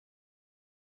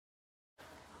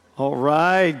All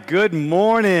right, good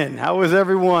morning. How is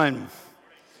everyone?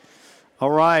 All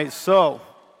right, so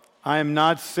I am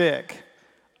not sick.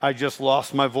 I just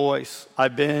lost my voice.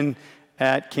 I've been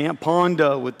at Camp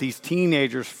Pondo with these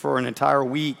teenagers for an entire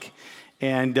week,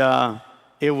 and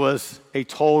it was a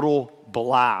total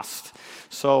blast.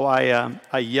 So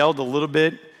I yelled a little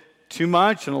bit too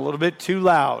much and a little bit too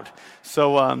loud.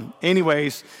 So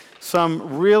anyways,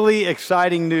 some really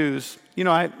exciting news. You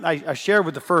know, I shared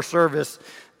with the first service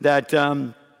that,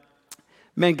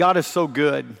 man, God is so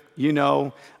good, you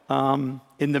know.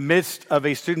 In the midst of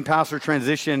a student pastor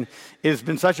transition, it has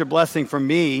been such a blessing for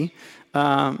me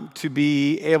to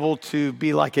be able to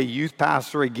be like a youth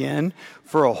pastor again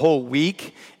for a whole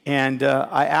week. And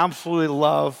I absolutely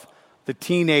love the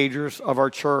teenagers of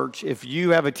our church. If you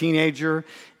have a teenager,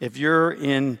 if you're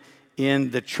in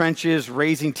the trenches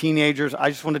raising teenagers,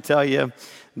 I just want to tell you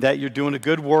that you're doing a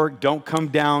good work. Don't come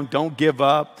down. Don't give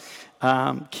up.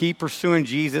 Keep pursuing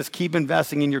Jesus. Keep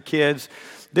investing in your kids.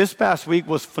 This past week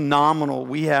was phenomenal.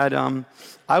 We had,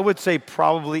 I would say,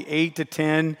 probably 8 to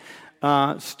 10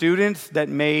 students that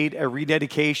made a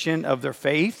rededication of their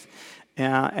faith.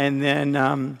 And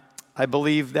then I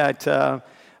believe that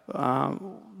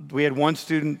we had one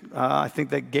student, I think,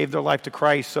 that gave their life to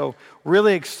Christ. So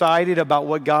really excited about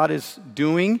what God is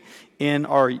doing in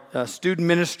our student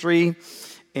ministry.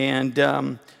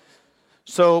 And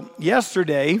so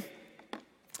yesterday,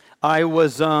 I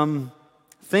was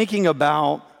thinking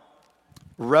about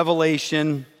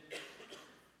Revelation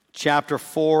chapter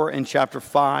 4 and chapter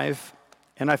 5,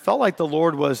 and I felt like the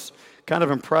Lord was kind of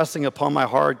impressing upon my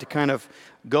heart to kind of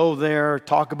go there,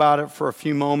 talk about it for a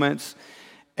few moments.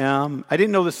 I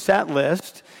didn't know the set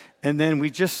list, and then we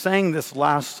just sang this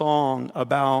last song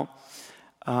about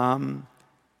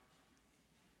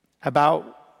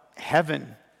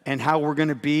heaven and how we're going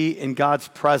to be in God's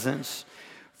presence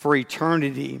for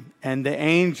eternity, and the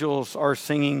angels are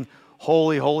singing,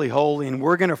 "Holy, holy, holy," and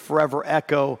we're going to forever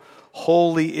echo,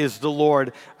 "Holy is the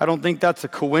Lord." I don't think that's a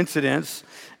coincidence,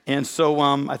 and so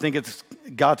I think it's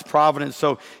God's providence.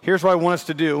 So here's what I want us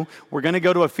to do. We're going to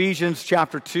go to Ephesians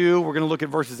chapter 2. We're going to look at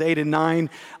verses 8 and 9.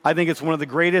 I think it's one of the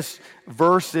greatest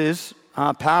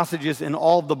passages in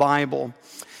all of the Bible,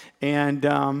 and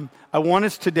I want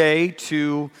us today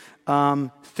to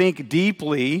think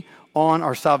deeply on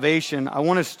our salvation. I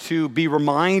want us to be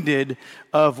reminded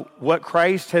of what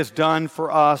Christ has done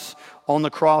for us on the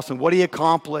cross and what he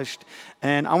accomplished.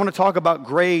 And I want to talk about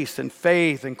grace and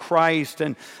faith and Christ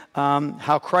and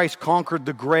how Christ conquered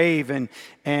the grave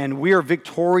and we are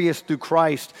victorious through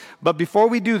Christ. But before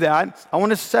we do that, I want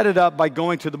to set it up by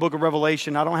going to the book of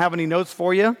Revelation. I don't have any notes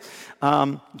for you.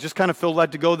 Just kind of feel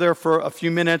led to go there for a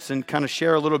few minutes and kind of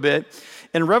share a little bit.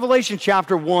 In Revelation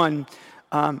chapter 1,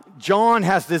 John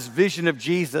has this vision of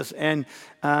Jesus, and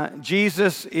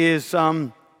Jesus is,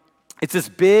 it's this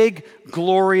big,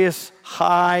 glorious,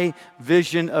 high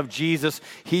vision of Jesus.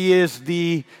 He is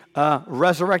the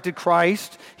resurrected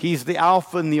Christ. He's the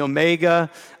Alpha and the Omega.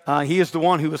 He is the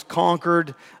one who has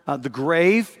conquered the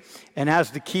grave and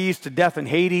has the keys to death and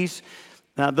Hades.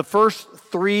 The first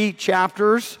 3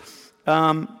 chapters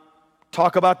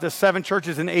talk about the 7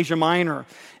 churches in Asia Minor.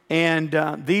 And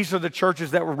these are the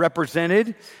churches that were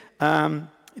represented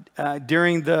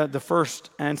during the first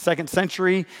and second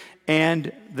century.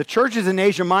 And the churches in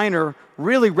Asia Minor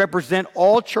really represent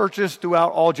all churches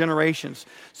throughout all generations.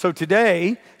 So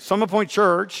today, Summit Point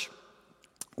Church,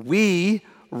 we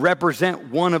represent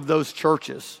one of those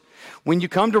churches. When you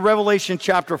come to Revelation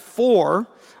chapter 4,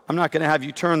 I'm not going to have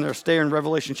you turn there, stay in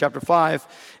Revelation chapter 5.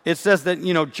 It says that,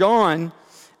 you know, John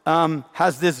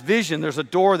has this vision. There's a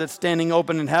door that's standing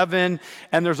open in heaven,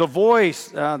 and there's a voice,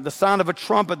 the sound of a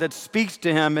trumpet that speaks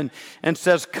to him and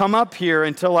says, "Come up here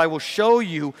until I will show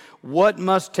you what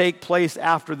must take place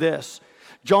after this."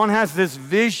 John has this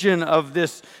vision of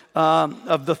this,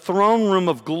 of the throne room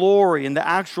of glory and the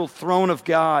actual throne of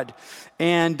God.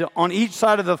 And on each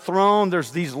side of the throne, there's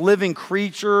these living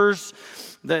creatures.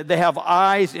 They have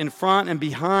eyes in front and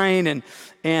behind,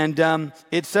 and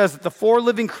it says that the 4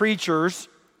 living creatures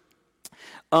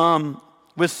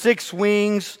with 6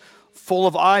 wings, full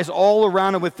of eyes all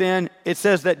around and within. It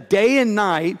says that day and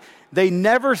night, they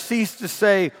never cease to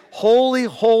say, "Holy,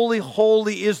 holy,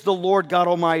 holy is the Lord God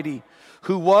Almighty,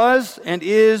 who was and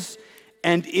is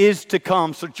to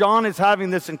come." So John is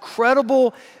having this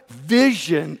incredible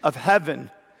vision of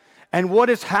heaven and what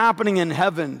is happening in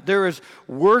heaven. There is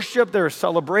worship, there is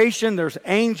celebration, there's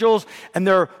angels, and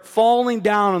they're falling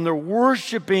down and they're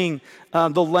worshiping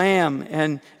the Lamb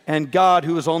and God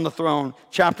who is on the throne.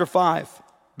 Chapter 5,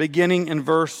 beginning in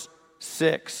verse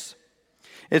 6.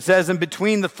 It says, "And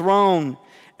between the throne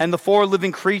and the four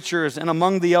living creatures, and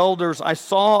among the elders I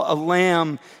saw a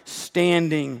lamb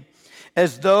standing,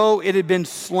 as though it had been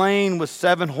slain, with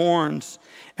 7 horns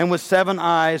and with 7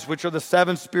 eyes, which are the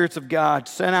 7 spirits of God,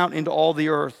 sent out into all the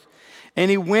earth. And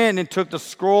he went and took the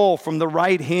scroll from the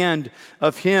right hand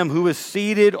of him who is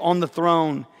seated on the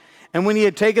throne. And when he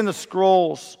had taken the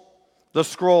scroll,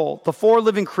 the 4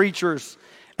 living creatures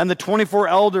and the 24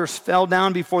 elders fell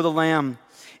down before the Lamb,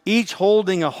 each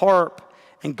holding a harp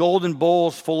and golden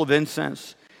bowls full of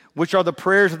incense, which are the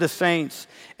prayers of the saints.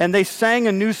 And they sang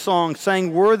a new song,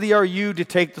 saying, "Worthy are you to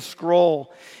take the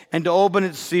scroll and to open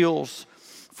its seals.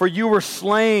 For you were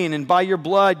slain, and by your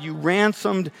blood you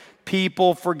ransomed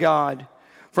people for God,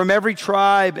 from every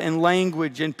tribe and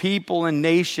language and people and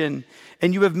nation.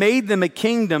 And you have made them a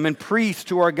kingdom and priests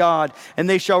to our God, and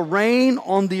they shall reign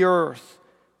on the earth."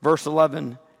 Verse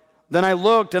 11. Then I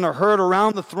looked, and I heard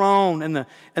around the throne and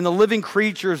the living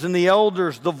creatures and the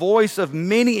elders the voice of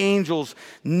many angels,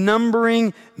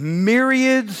 numbering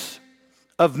myriads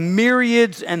of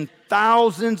myriads and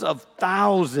thousands of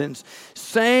thousands,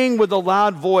 saying with a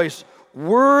loud voice,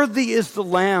 "Worthy is the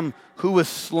Lamb who was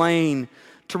slain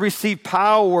to receive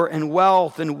power and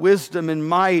wealth and wisdom and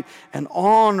might and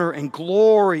honor and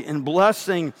glory and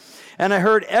blessing." And I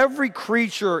heard every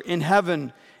creature in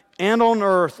heaven and on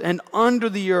earth and under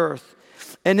the earth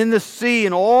and in the sea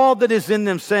and all that is in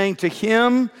them, saying, "To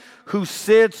him who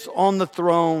sits on the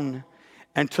throne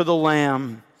and to the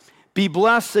Lamb be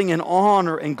blessing and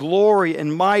honor and glory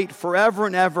and might forever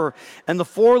and ever." And the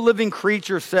 4 living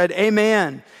creatures said,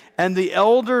 "Amen." And the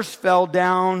elders fell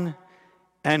down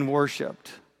and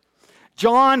worshiped.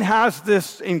 John has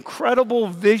this incredible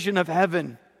vision of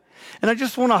heaven. And I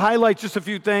just want to highlight just a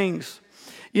few things.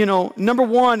 You know, number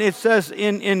one, it says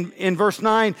in verse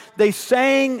 9, they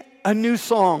sang a new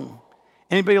song.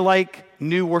 Anybody like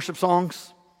new worship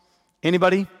songs?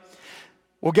 Anybody?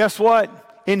 Well, guess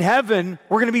what? In heaven,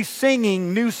 we're going to be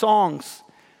singing new songs.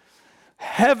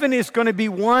 Heaven is going to be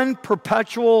one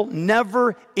perpetual,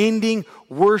 never-ending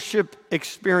worship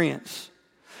experience.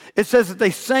 It says that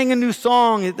they sang a new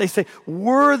song. They say,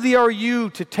 "Worthy are you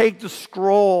to take the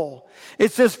scroll."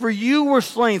 It says, "For you were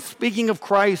slain," speaking of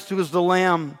Christ, who is the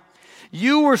Lamb.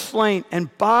 "You were slain,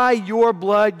 and by your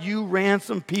blood you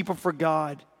ransomed people for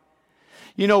God."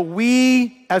 You know,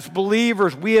 we as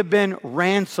believers, we have been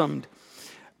ransomed.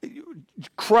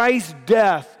 Christ's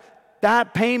death,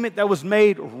 that payment that was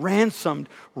made, ransomed,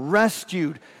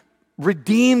 rescued,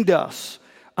 redeemed us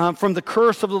from the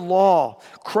curse of the law.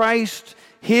 Christ,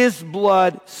 his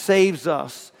blood saves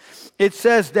us. It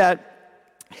says that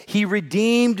he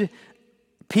redeemed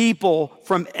people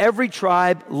from every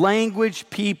tribe, language,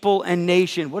 people, and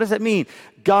nation. What does that mean?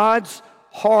 God's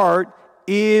heart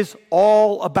is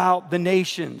all about the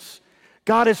nations.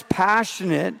 God is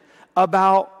passionate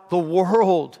about the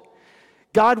world.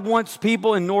 God wants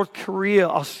people in North Korea,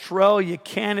 Australia,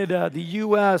 Canada, the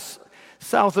U.S.,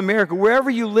 South America, wherever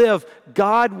you live,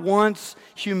 God wants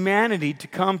humanity to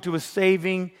come to a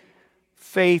saving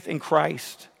faith in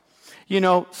Christ. You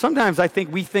know, sometimes I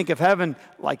think we think of heaven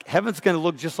like heaven's going to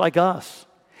look just like us.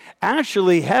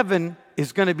 Actually, heaven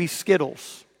is going to be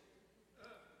Skittles.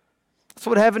 That's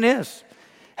what heaven is.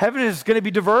 Heaven is going to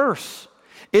be diverse.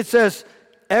 It says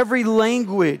every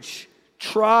language,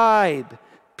 tribe,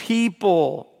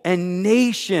 people, and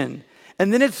nation.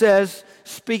 And then it says,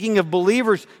 speaking of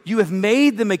believers, you have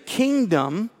made them a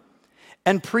kingdom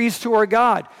and priests to our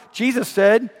God. Jesus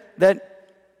said that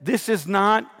this is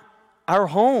not our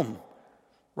home,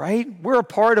 right? We're a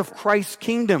part of Christ's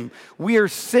kingdom. We are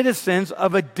citizens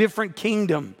of a different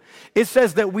kingdom. It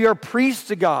says that we are priests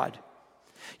to God.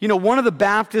 You know, one of the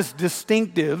Baptist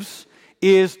distinctives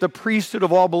is the priesthood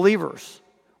of all believers.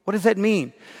 What does that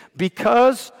mean?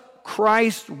 Because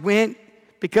Christ went,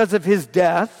 because of his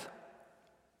death,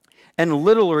 and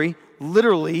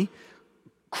literally,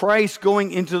 Christ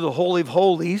going into the Holy of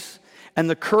Holies, and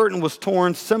the curtain was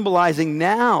torn, symbolizing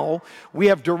now we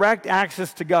have direct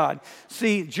access to God.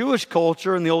 See, Jewish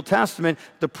culture in the Old Testament,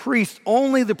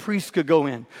 only the priests could go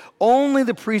in. Only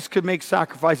the priests could make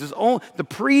sacrifices. The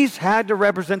priests had to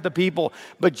represent the people.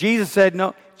 But Jesus said,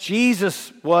 no,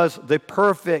 Jesus was the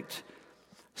perfect,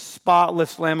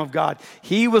 spotless Lamb of God.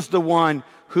 He was the one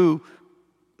who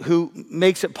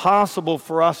makes it possible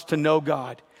for us to know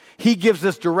God. He gives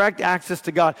us direct access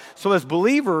to God. So as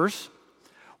believers,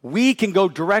 we can go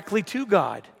directly to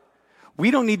God. We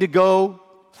don't need to go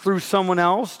through someone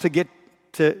else to get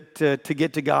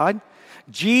to God.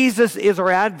 Jesus is our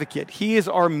advocate. He is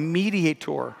our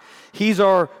mediator. He's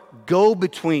our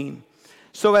go-between.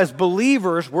 So as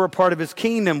believers, we're a part of his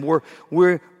kingdom.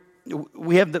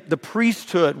 We have the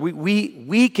priesthood.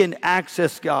 We can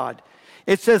access God.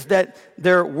 It says that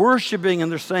they're worshiping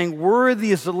and they're saying,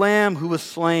 worthy is the Lamb who was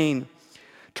slain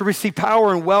to receive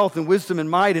power and wealth and wisdom and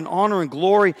might and honor and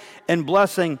glory and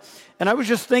blessing. And I was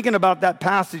just thinking about that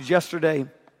passage yesterday.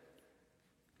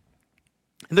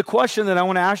 And the question that I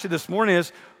want to ask you this morning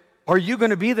is, are you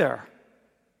going to be there?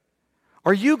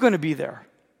 Are you going to be there?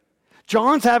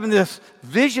 John's having this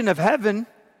vision of heaven,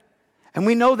 and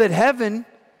we know that heaven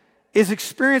is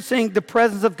experiencing the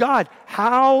presence of God.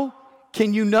 How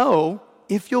can you know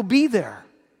if you'll be there?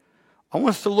 I want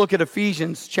us to look at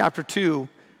Ephesians chapter 2,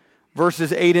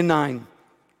 verses 8 and 9.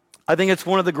 I think it's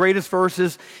one of the greatest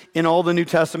verses in all the New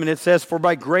Testament. It says, "For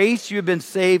by grace you have been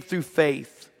saved through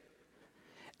faith.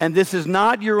 And this is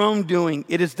not your own doing.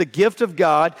 It is the gift of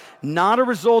God, not a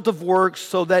result of works,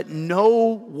 so that no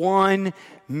one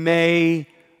may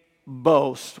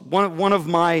boast." One of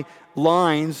my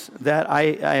lines that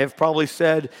I have probably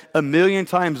said a million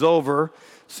times over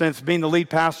since being the lead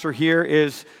pastor here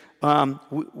is,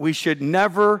 we should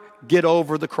never get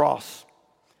over the cross.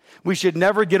 We should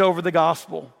never get over the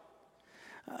gospel.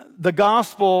 The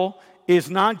gospel is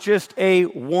not just a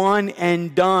one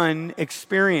and done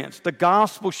experience. The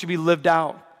gospel should be lived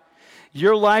out.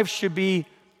 Your life should be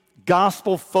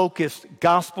gospel focused,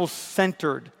 gospel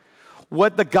centered.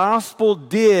 What the gospel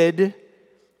did,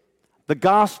 the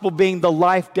gospel being the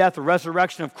life, death,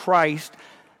 resurrection of Christ,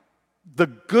 the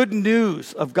good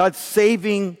news of God's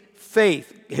saving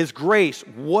faith, His grace,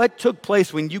 what took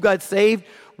place when you got saved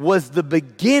was the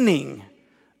beginning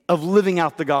of living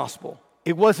out the gospel.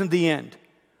 It wasn't the end.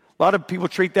 A lot of people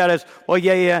treat that as, well,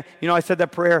 yeah, I said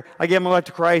that prayer, I gave my life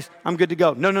to Christ, I'm good to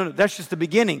go. No, that's just the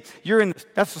beginning.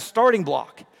 That's the starting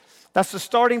block. That's the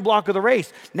starting block of the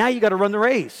race. Now you got to run the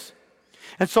race.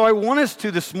 And so I want us to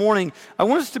this morning, I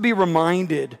want us to be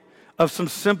reminded of some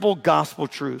simple gospel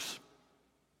truths.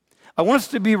 I want us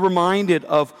to be reminded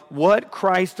of what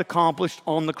Christ accomplished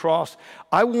on the cross.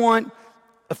 I want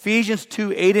Ephesians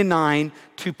 2, 8 and 9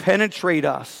 to penetrate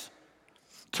us,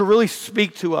 to really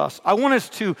speak to us. I want us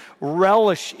to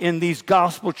relish in these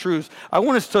gospel truths. I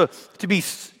want us to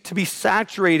be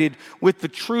saturated with the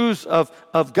truths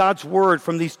of God's word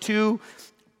from these two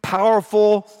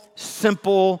powerful,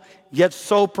 simple, yet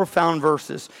so profound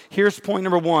verses. Here's point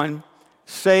number one: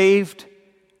 saved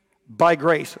by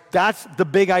grace. That's the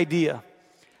big idea.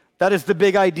 That is the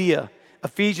big idea.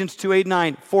 Ephesians 2, 8,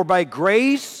 9. For by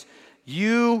grace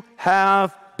you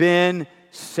have been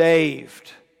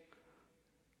saved.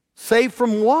 Saved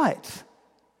from what?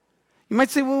 You might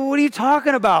say, well, what are you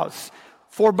talking about?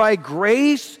 For by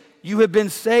grace you have been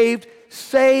saved.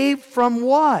 Saved from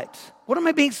what? What am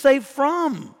I being saved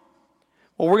from?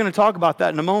 Well, we're going to talk about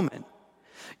that in a moment.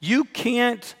 You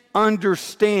can't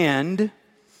understand,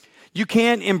 you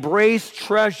can't embrace,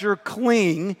 treasure,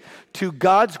 cling to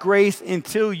God's grace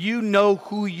until you know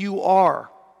who you are.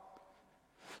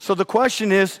 So the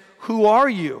question is, who are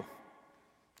you?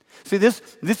 See, this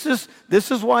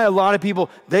is why a lot of people,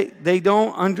 they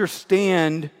don't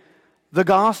understand the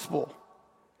gospel,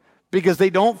 because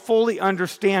they don't fully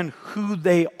understand who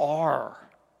they are.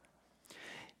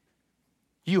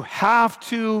 You have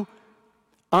to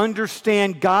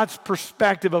understand God's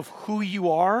perspective of who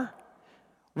you are,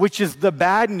 which is the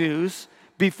bad news,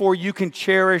 before you can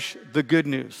cherish the good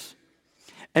news.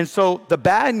 And so the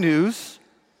bad news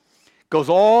goes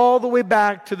all the way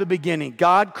back to the beginning.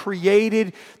 God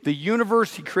created the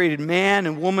universe. He created man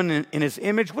and woman in His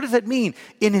image. What does that mean,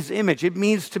 in His image? It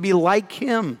means to be like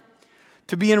Him,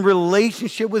 to be in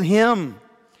relationship with Him.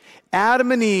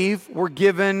 Adam and Eve were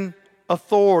given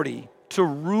authority to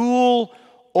rule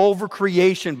over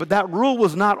creation, but that rule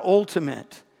was not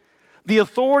ultimate. The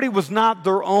authority was not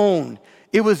their own.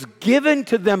 It was given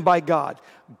to them by God.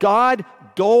 God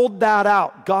doled that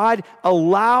out. God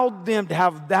allowed them to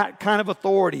have that kind of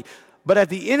authority. But at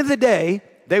the end of the day,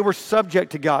 they were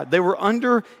subject to God. They were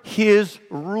under His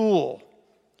rule.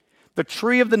 The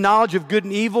tree of the knowledge of good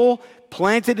and evil,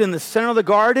 planted in the center of the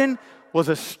garden, was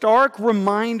a stark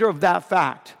reminder of that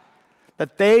fact,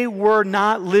 that they were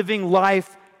not living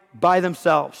life by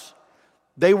themselves.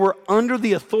 They were under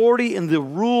the authority and the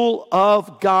rule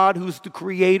of God, who's the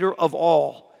creator of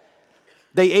all.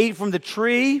 They ate from the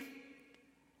tree,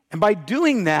 and by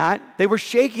doing that, they were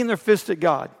shaking their fist at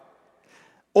God.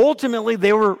 Ultimately,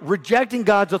 they were rejecting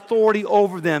God's authority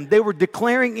over them. They were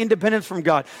declaring independence from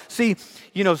God. See,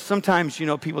 sometimes,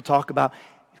 people talk about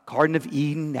Garden of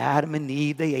Eden, Adam and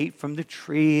Eve, they ate from the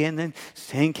tree, and then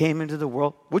sin came into the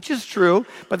world, which is true,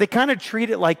 but they kind of treat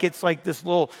it like it's like this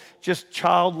little just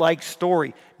childlike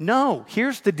story. No,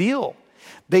 here's the deal.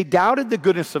 They doubted the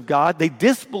goodness of God. They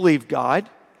disbelieved God.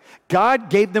 God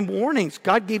gave them warnings.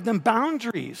 God gave them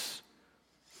boundaries.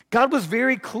 God was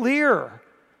very clear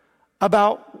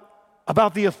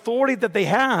about the authority that they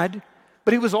had,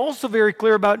 but he was also very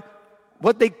clear about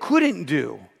what they couldn't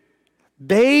do.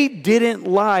 They didn't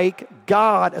like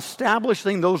God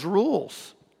establishing those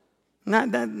rules.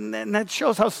 And that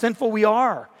shows how sinful we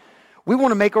are. We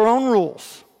want to make our own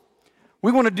rules.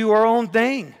 We want to do our own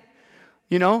thing,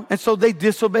 And so they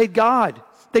disobeyed God.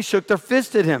 They shook their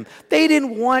fist at him. They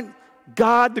didn't want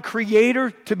God, the Creator,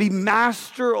 to be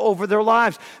master over their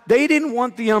lives. They didn't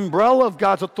want the umbrella of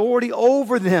God's authority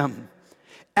over them.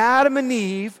 Adam and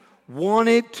Eve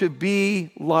wanted to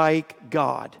be like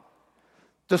God.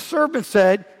 The serpent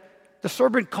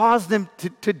caused them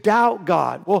to doubt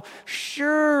God. Well,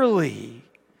 surely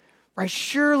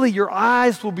your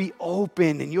eyes will be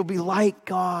open and you'll be like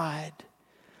God.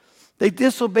 They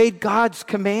disobeyed God's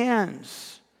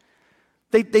commands.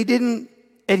 They didn't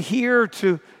adhere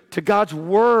to God's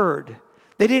word.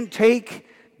 They didn't take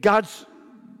God's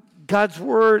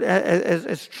word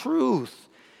as truth.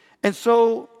 And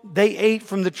so they ate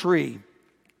from the tree.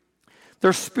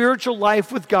 Their spiritual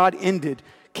life with God ended.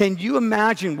 Can you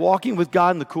imagine walking with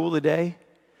God in the cool of the day?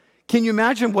 Can you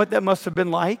imagine what that must have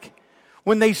been like?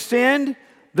 When they sinned,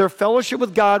 their fellowship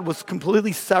with God was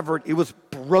completely severed. It was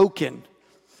broken.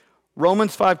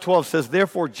 Romans 5:12 says,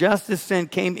 therefore, just as sin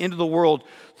came into the world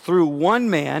through one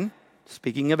man,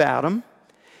 speaking of Adam,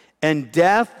 and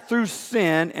death through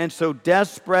sin, and so death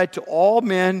spread to all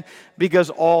men because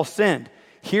all sinned.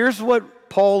 Here's what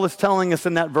Paul is telling us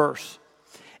in that verse.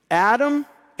 Adam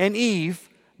and Eve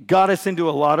got us into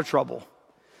a lot of trouble.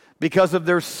 Because of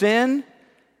their sin,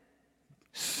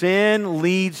 sin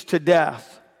leads to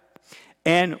death.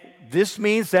 And this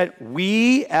means that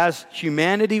we as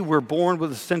humanity, we're born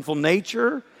with a sinful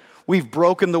nature. We've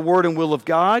broken the word and will of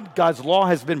God. God's law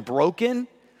has been broken.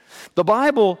 The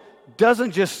Bible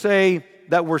doesn't just say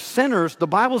that we're sinners. The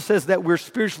Bible says that we're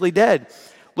spiritually dead.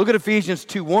 Look at Ephesians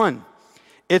 2:1.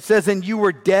 It says, and you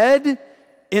were dead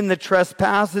in the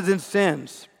trespasses and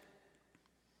sins.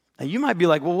 Now you might be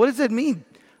like, well, what does that mean?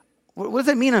 What does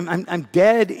that mean I'm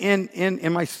dead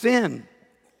in my sin?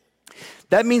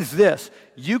 That means this.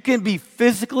 You can be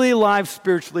physically alive,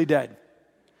 spiritually dead.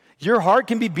 Your heart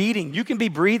can be beating. You can be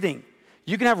breathing.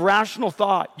 You can have rational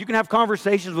thought. You can have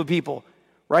conversations with people,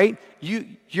 right?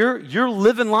 You're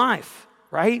living life,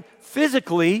 right?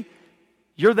 Physically,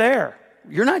 you're there.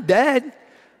 You're not dead.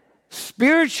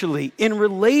 Spiritually, in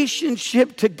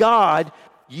relationship to God,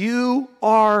 you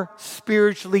are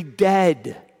spiritually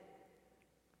dead.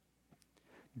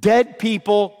 Dead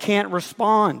people can't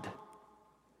respond.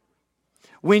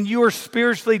 When you are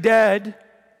spiritually dead,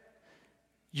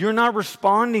 you're not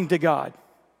responding to God.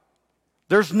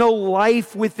 There's no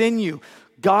life within you.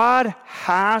 God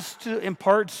has to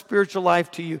impart spiritual life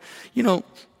to you.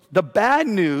 The bad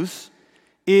news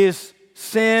is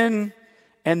sin,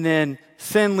 and then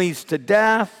sin leads to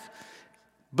death.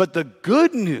 But the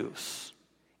good news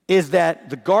is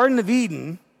that the Garden of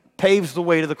Eden paves the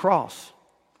way to the cross.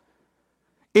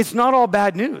 It's not all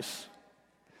bad news.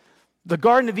 The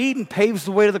Garden of Eden paves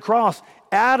the way to the cross.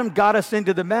 Adam got us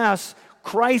into the mess.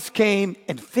 Christ came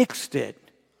and fixed it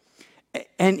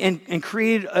and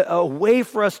created a way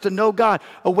for us to know God,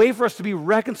 a way for us to be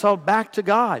reconciled back to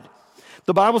God.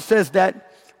 The Bible says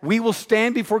that we will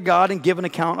stand before God and give an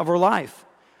account of our life.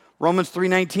 Romans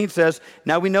 3:19 says,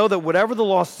 now we know that whatever the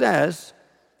law says,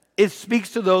 it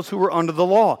speaks to those who are under the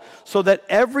law, so that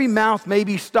every mouth may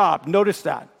be stopped. Notice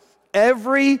that.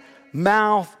 Every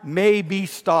mouth may be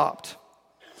stopped,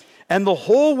 and the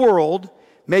whole world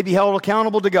may be held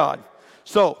accountable to God.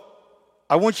 So,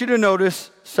 I want you to notice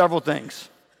several things.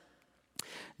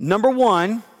 Number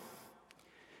one,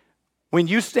 when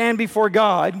you stand before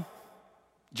God,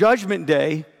 Judgment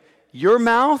Day, your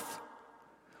mouth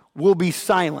will be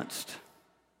silenced.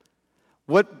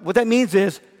 What that means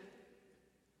is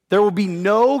there will be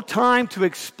no time to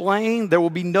explain, there will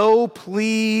be no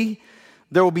plea,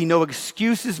 there will be no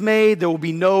excuses made, there will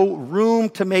be no room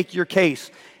to make your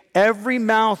case. Every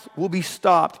mouth will be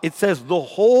stopped. It says the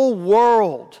whole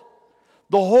world,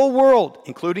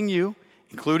 including you,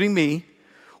 including me,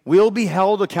 will be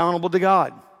held accountable to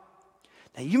God.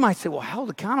 Now you might say, well, held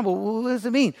accountable, what does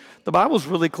it mean? The Bible's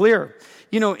really clear.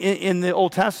 In the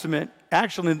Old Testament,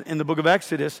 actually in the book of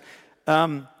Exodus,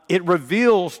 it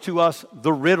reveals to us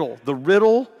the riddle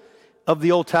of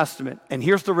the Old Testament. And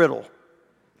here's the riddle.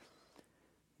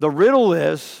 The riddle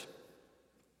is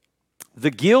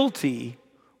the guilty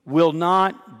will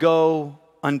not go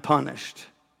unpunished.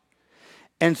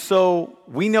 And so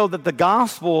we know that the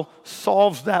gospel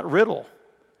solves that riddle.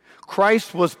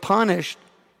 Christ was punished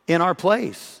in our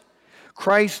place.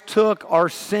 Christ took our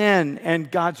sin and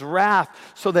God's wrath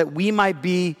so that we might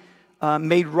be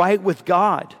made right with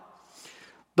God.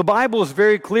 The Bible is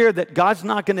very clear that God's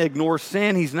not going to ignore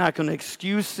sin. He's not going to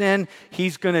excuse sin.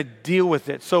 He's going to deal with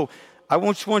it. So I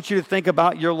just want you to think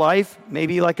about your life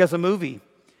maybe like as a movie,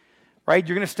 right?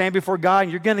 You're going to stand before God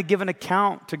and you're going to give an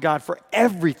account to God for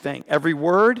everything, every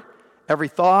word, every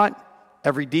thought,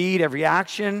 every deed, every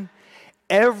action,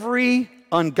 every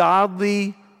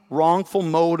ungodly, wrongful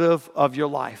motive of your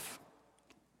life.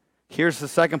 Here's the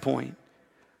second point: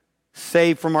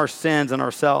 saved from our sins and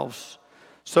ourselves.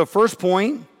 So first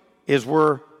point is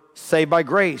we're saved by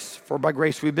grace, for by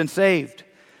grace we've been saved.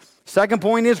 Second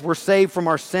point is we're saved from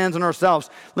our sins and ourselves.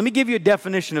 Let me give you a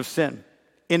definition of sin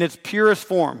in its purest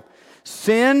form.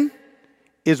 Sin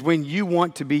is when you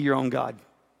want to be your own God.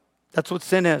 That's what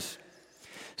sin is.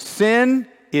 Sin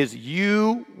is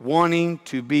you wanting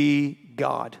to be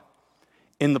God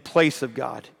in the place of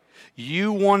God.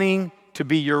 You wanting to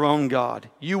be your own God.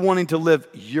 You wanting to live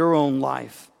your own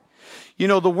life. You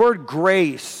know, the word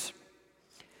grace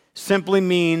simply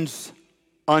means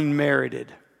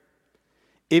unmerited.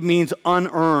 It means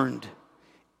unearned.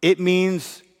 It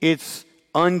means it's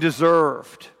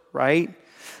undeserved, right?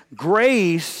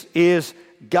 Grace is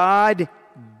God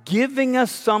giving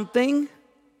us something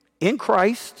in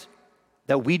Christ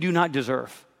that we do not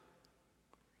deserve.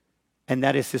 And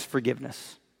that is his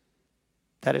forgiveness.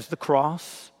 That is the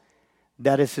cross.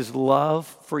 That is his love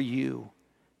for you.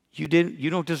 You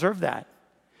don't deserve that.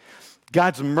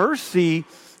 God's mercy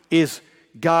is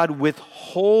God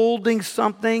withholding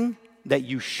something that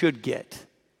you should get.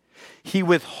 He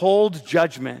withholds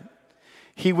judgment.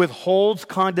 He withholds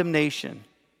condemnation,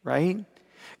 right?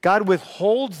 God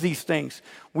withholds these things.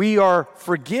 We are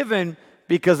forgiven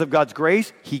because of God's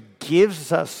grace. He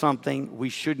gives us something we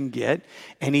shouldn't get,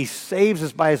 and he saves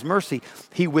us by his mercy.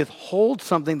 He withholds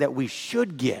something that we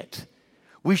should get.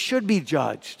 We should be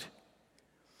judged.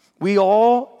 We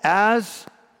all, as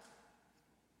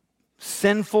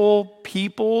sinful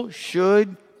people,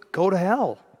 should go to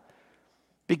hell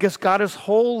because God is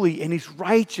holy and he's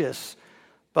righteous.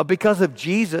 But because of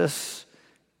Jesus,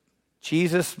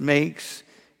 Jesus makes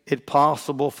it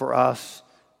possible for us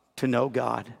to know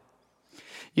God.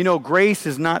 You know, grace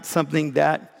is not something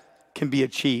that can be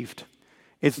achieved.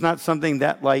 It's not something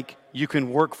that, like, you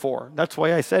can work for. That's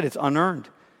why I said it's unearned.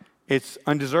 It's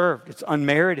undeserved. It's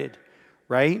unmerited,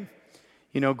 right?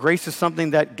 You know, grace is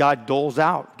something that God doles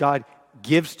out. God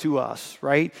gives to us,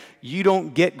 right? You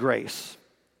don't get grace.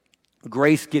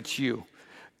 Grace gets you.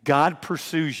 God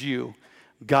pursues you.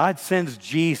 God sends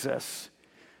Jesus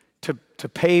to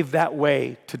pave that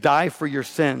way, to die for your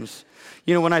sins.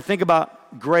 You know, when I think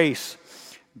about grace,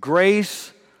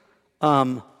 grace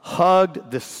hugged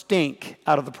the stink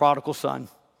out of the prodigal son.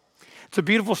 It's a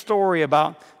beautiful story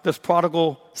about this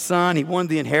prodigal son. He wanted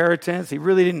the inheritance. He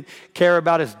really didn't care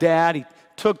about his dad. He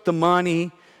took the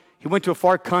money. He went to a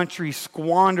far country,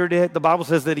 squandered it. The Bible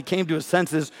says that he came to his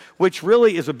senses, which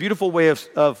really is a beautiful way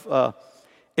of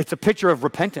it's a picture of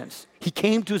repentance. He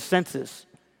came to his senses.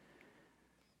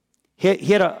 He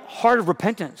had a heart of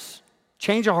repentance.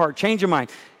 Change of heart, change of mind.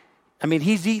 I mean,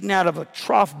 he's eating out of a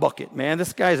trough bucket, man.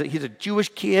 This guy's he's a Jewish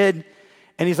kid.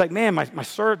 And he's like, man,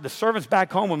 the servants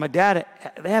back home with my dad,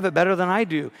 they have it better than I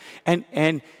do.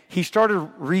 And he started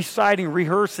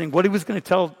rehearsing what he was going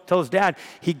to tell his dad.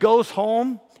 He goes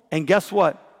home, and guess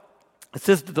what? It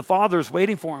says that the father is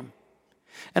waiting for him.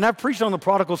 And I've preached on the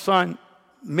prodigal son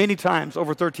many times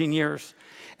over 13 years.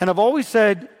 And I've always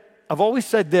said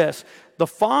this: the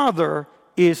father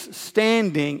is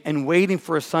standing and waiting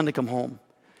for his son to come home.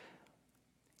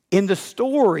 In the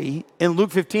story, in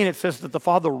Luke 15, it says that the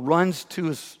father runs to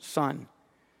his son.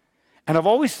 And I've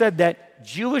always said that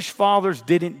Jewish fathers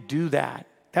didn't do that.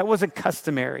 That wasn't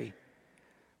customary,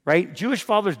 right? Jewish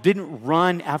fathers didn't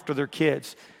run after their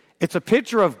kids. It's a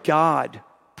picture of God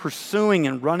pursuing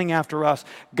and running after us,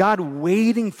 God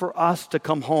waiting for us to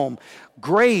come home.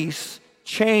 Grace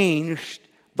changed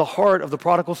the heart of the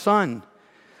prodigal son.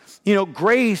 You know,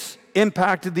 grace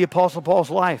impacted the Apostle Paul's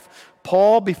life.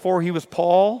 Paul, before he was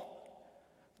Paul,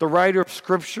 the writer of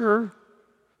Scripture,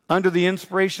 under the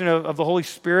inspiration of the Holy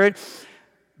Spirit,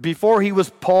 before he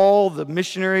was Paul, the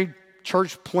missionary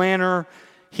church planner,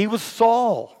 he was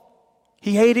Saul.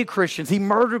 He hated Christians. He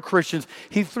murdered Christians.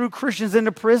 He threw Christians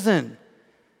into prison.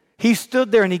 He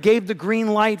stood there and he gave the green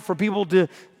light for people to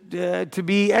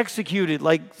be executed,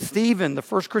 like Stephen, the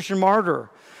first Christian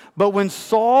martyr. But when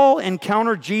Saul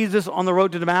encountered Jesus on the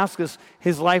road to Damascus,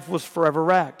 his life was forever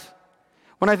wrecked.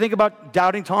 When I think about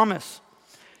doubting Thomas,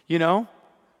 you know,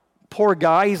 poor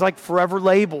guy, he's like forever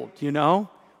labeled, you know.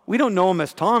 We don't know him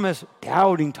as Thomas,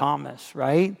 doubting Thomas,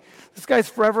 right? This guy's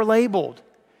forever labeled.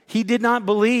 He did not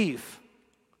believe.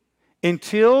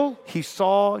 until he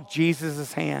saw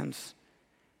Jesus' hands.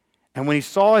 And when he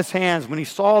saw his hands, when he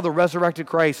saw the resurrected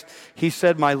Christ, he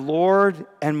said, "My Lord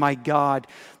and my God."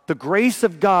 The grace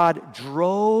of God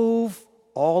drove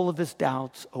all of his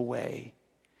doubts away.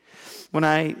 When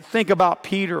I think about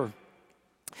Peter,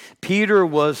 Peter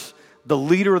was the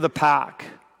leader of the pack,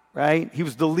 right? He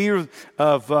was the leader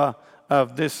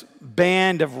of this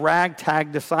band of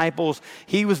ragtag disciples.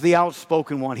 He was the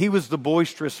outspoken one. He was the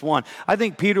boisterous one. I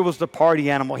think Peter was the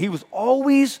party animal. He was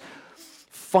always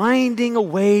finding a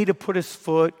way to put his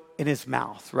foot in his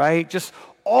mouth, right? Just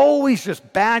always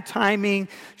just bad timing.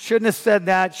 Shouldn't have said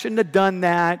that. Shouldn't have done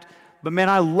that. But man,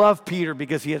 I love Peter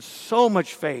because he had so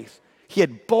much faith. He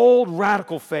had bold,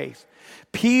 radical faith.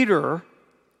 Peter,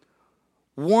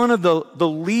 one of the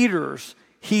leaders,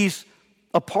 he's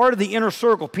a part of the inner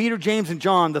circle. Peter, James, and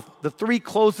John, the three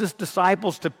closest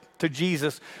disciples to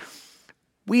Jesus.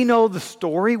 We know the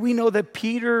story. We know that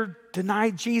Peter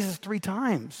denied Jesus 3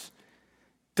 times.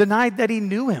 Denied that he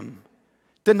knew him.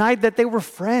 Denied that they were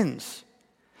friends.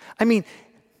 I mean,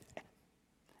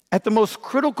 at the most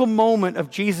critical moment of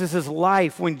Jesus'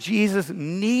 life, when Jesus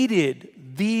needed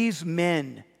these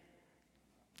men,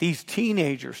 these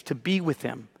teenagers, to be with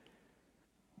him,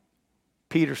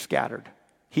 Peter scattered.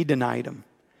 He denied him.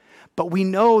 But we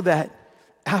know that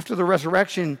after the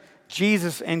resurrection,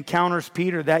 Jesus encounters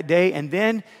Peter that day, and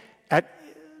then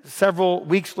several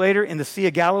weeks later in the Sea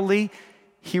of Galilee,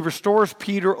 he restores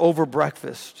Peter over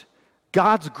breakfast.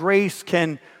 God's grace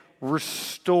can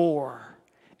restore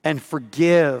and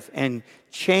forgive and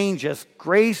change us.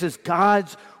 Grace is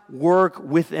God's work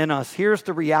within us. Here's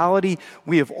the reality: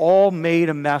 we have all made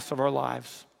a mess of our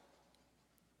lives.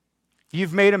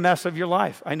 You've made a mess of your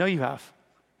life. I know you have,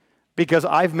 because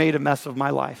I've made a mess of my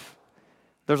life.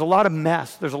 There's a lot of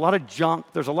mess. There's a lot of junk.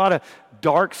 There's a lot of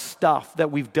dark stuff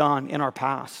that we've done in our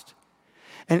past.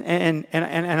 And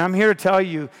I'm here to tell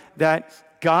you that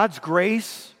God's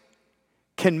grace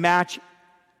can match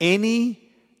any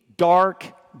dark,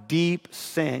 deep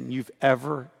sin you've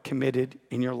ever committed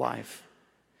in your life.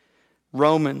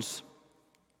 Romans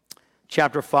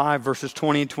chapter 5, verses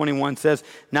 20 and 21 says,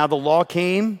 "Now the law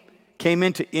came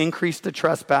in to increase the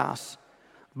trespass.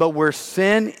 But where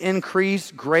sin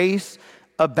increased, grace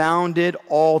abounded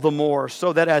all the more,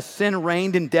 so that as sin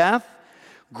reigned in death,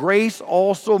 grace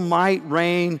also might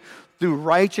reign through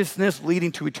righteousness,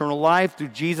 leading to eternal life through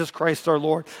Jesus Christ our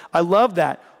Lord." I love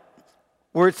that,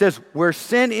 where it says, where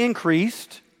sin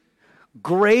increased,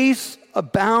 grace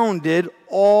abounded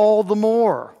all the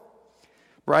more,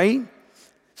 right?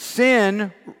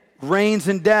 Sin reigns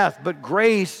in death, but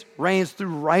grace reigns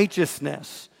through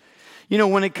righteousness. You know,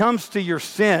 when it comes to your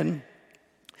sin,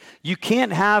 you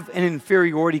can't have an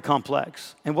inferiority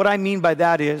complex. And what I mean by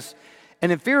that is,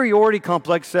 an inferiority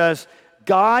complex says,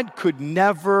 God could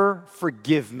never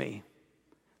forgive me.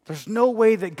 There's no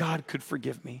way that God could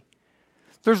forgive me.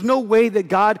 There's no way that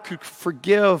God could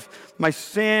forgive my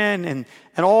sin and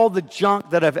all the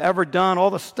junk that I've ever done, all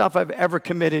the stuff I've ever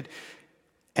committed.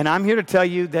 And I'm here to tell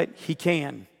you that He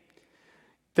can.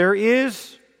 There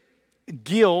is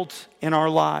guilt in our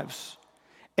lives.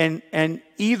 And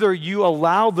either you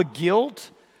allow the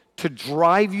guilt to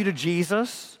drive you to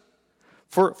Jesus,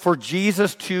 for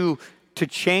Jesus to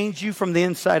change you from the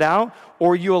inside out,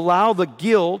 or you allow the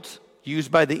guilt used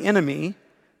by the enemy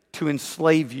to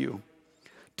enslave you,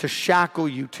 to shackle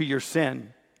you to your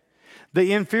sin.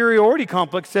 The inferiority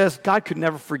complex says, God could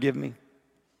never forgive me.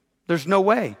 There's no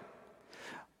way.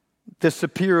 The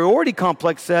superiority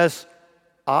complex says,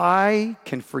 I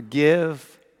can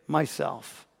forgive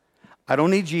myself. I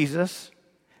don't need Jesus.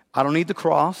 I don't need the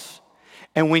cross.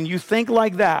 And when you think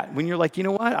like that, when you're like, you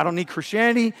know what, I don't need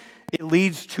Christianity, it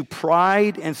leads to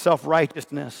pride and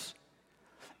self-righteousness.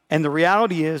 And the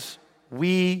reality is,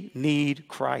 we need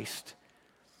Christ.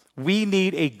 We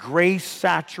need a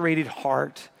grace-saturated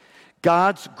heart.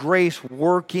 God's grace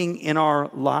working in our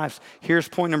lives. Here's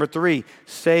point number 3,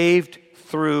 saved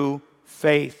through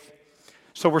faith.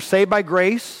 So we're saved by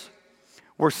grace.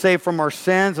 We're saved from our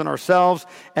sins and ourselves.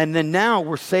 And then now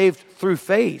we're saved through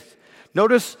faith.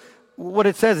 Notice what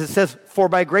it says. It says, for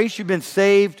by grace you've been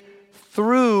saved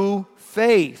through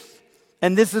faith.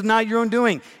 And this is not your own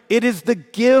doing. It is the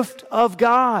gift of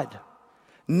God,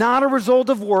 not a result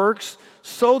of works,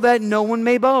 so that no one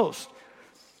may boast.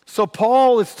 So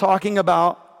Paul is talking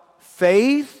about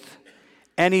faith,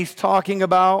 and he's talking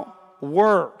about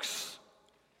works.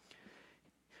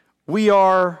 We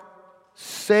are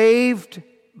saved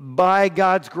by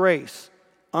God's grace,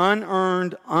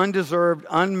 unearned, undeserved,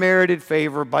 unmerited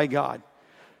favor by God.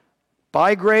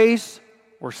 By grace,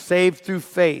 we're saved through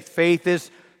faith. Faith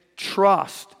is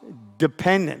trust,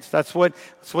 dependence. That's what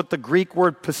the Greek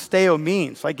word pisteo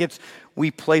means. Like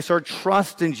we place our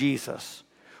trust in Jesus.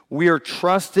 We are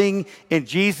trusting in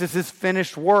Jesus'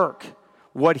 finished work,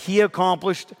 what he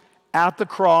accomplished at the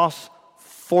cross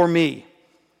for me.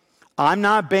 I'm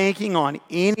not banking on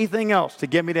anything else to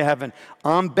get me to heaven.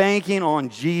 I'm banking on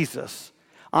Jesus.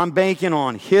 I'm banking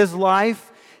on his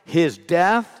life, his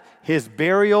death, his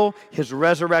burial, his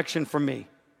resurrection for me.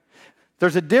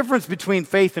 There's a difference between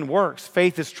faith and works.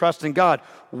 Faith is trust in God.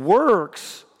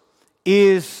 Works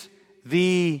is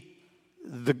the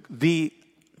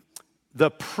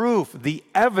proof, the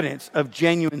evidence of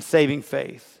genuine saving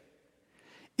faith.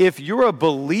 If you're a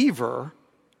believer,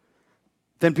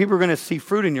 then people are going to see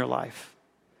fruit in your life.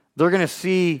 They're going to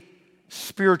see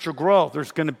spiritual growth.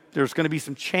 There's going to be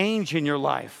some change in your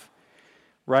life,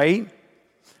 right?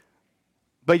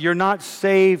 But you're not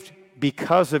saved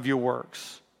because of your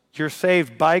works. You're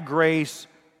saved by grace,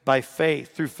 by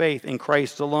faith, through faith in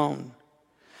Christ alone.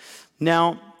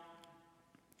 Now,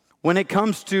 when it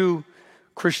comes to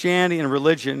Christianity and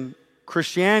religion,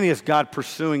 Christianity is God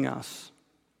pursuing us,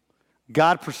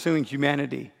 God pursuing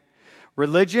humanity.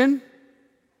 Religion,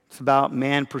 it's about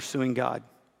man pursuing God.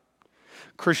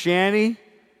 Christianity,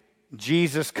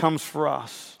 Jesus comes for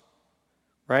us,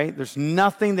 right? There's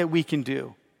nothing that we can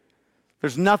do.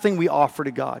 There's nothing we offer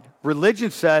to God. Religion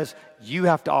says you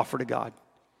have to offer to God.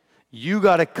 You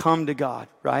got to come to God,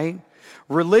 right?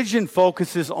 Religion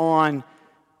focuses on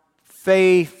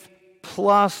faith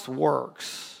plus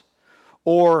works,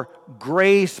 or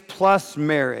grace plus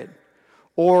merit,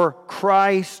 or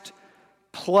Christ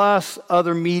plus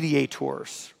other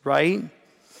mediators, right?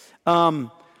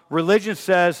 Religion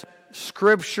says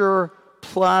scripture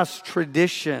plus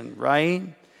tradition,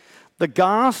 right? The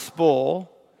gospel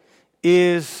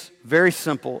is very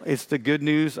simple. It's the good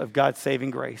news of God's saving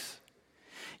grace.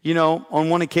 You know, on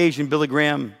one occasion, Billy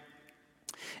Graham,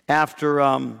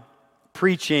 after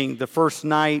preaching the first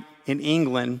night in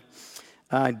England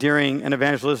during an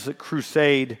evangelistic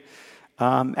crusade,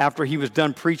 after he was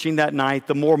done preaching that night,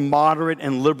 the more moderate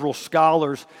and liberal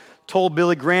scholars told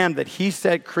Billy Graham that he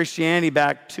set Christianity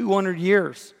back 200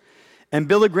 years. And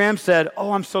Billy Graham said,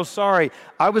 "Oh, I'm so sorry.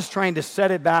 I was trying to set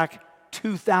it back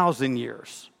 2,000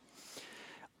 years."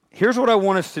 Here's what I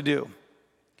want us to do.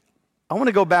 I want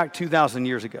to go back 2,000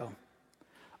 years ago.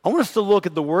 I want us to look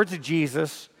at the words of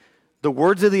Jesus, the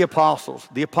words of the apostles.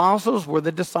 The apostles were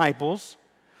the disciples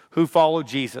who followed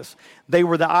Jesus. They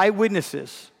were the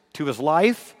eyewitnesses to his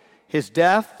life, his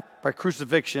death by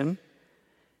crucifixion,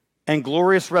 and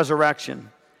glorious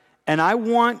resurrection. And I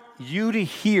want you to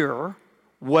hear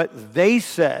what they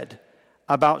said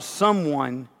about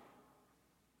someone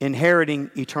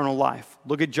inheriting eternal life.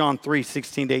 Look at John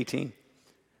 3:16-18.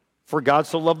 For God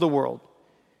so loved the world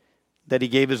that he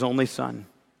gave his only son,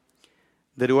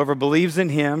 that whoever believes in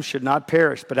him should not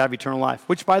perish but have eternal life.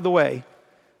 Which, by the way,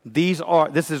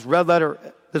 this is red letter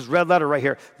right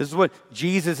here. This is what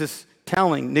Jesus is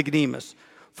telling Nicodemus.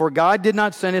 For God did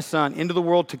not send his son into the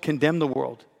world to condemn the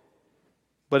world,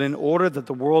 but in order that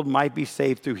the world might be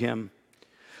saved through him.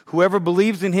 Whoever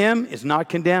believes in him is not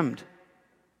condemned,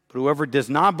 but whoever does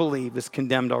not believe is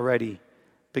condemned already,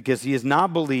 because he has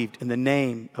not believed in the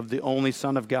name of the only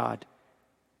Son of God.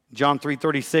 John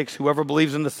 3:36, whoever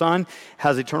believes in the Son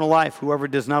has eternal life. Whoever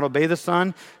does not obey the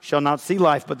Son shall not see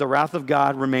life, but the wrath of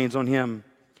God remains on him.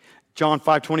 John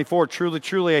 5:24, truly,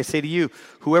 truly, I say to you,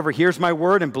 whoever hears my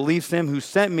word and believes him who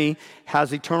sent me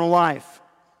has eternal life.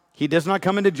 He does not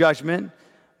come into judgment,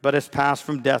 but has passed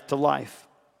from death to life.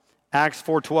 Acts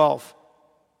 4:12,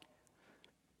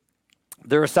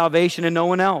 there is salvation in no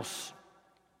one else.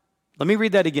 Let me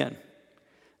read that again.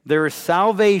 There is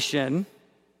salvation.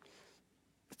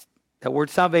 That word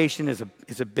salvation is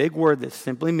a big word that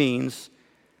simply means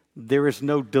there is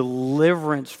no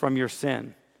deliverance from your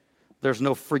sin. There's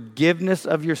no forgiveness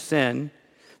of your sin.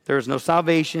 There is no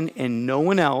salvation in no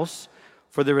one else,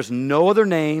 for there is no other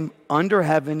name under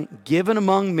heaven given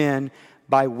among men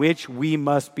by which we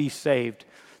must be saved.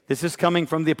 This is coming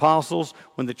from the apostles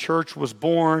when the church was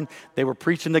born. They were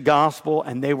preaching the gospel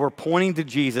and they were pointing to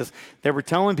Jesus. They were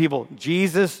telling people,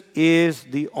 Jesus is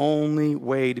the only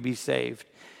way to be saved.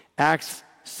 Acts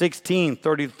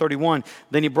 16:30-31.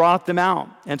 Then he brought them out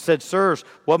and said, sirs,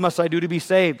 what must I do to be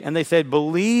saved? And they said,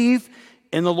 believe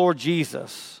in the Lord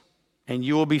Jesus and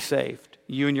you will be saved,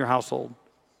 you and your household.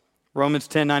 Romans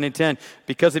 10:9-10.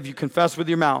 Because if you confess with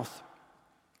your mouth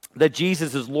that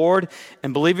Jesus is Lord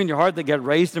and believe in your heart that God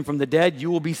raised him from the dead,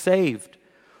 you will be saved.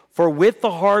 For with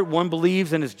the heart one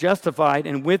believes and is justified,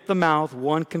 and with the mouth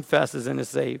one confesses and is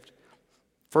saved.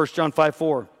 1 John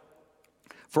 5:4.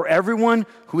 For everyone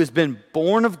who has been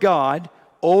born of God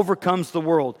overcomes the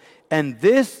world. And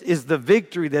this is the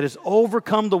victory that has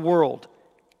overcome the world,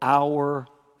 our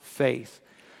faith.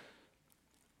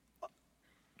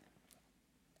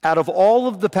 Out of all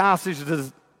of the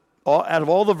passages, out of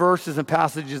all the verses and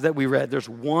passages that we read, there's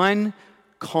one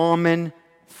common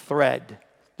thread.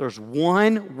 There's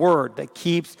one word that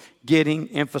keeps getting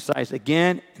emphasized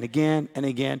again and again and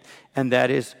again, and that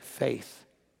is faith.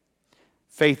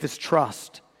 Faith is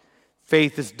trust.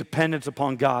 Faith is dependence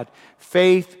upon God.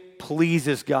 Faith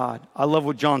pleases God. I love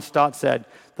what John Stott said,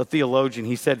 the theologian.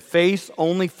 He said, faith's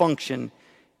only function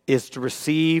is to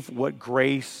receive what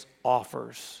grace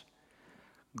offers.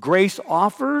 Grace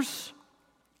offers,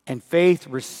 and faith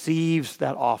receives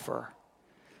that offer.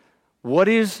 What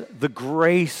is the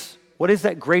grace? What is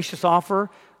that gracious offer?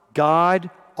 God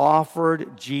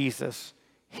offered Jesus,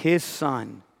 his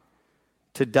son,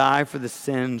 to die for the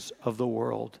sins of the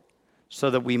world so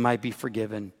that we might be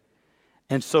forgiven.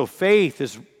 And so faith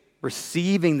is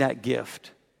receiving that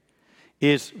gift,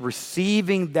 is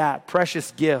receiving that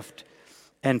precious gift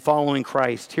and following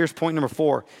Christ. Here's point number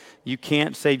 4. You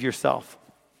can't save yourself.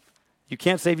 You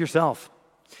can't save yourself.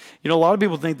 You know, a lot of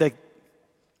people think that,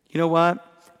 you know what?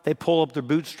 They pull up their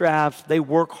bootstraps, they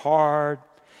work hard,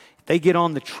 they get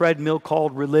on the treadmill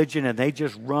called religion and they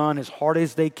just run as hard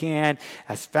as they can,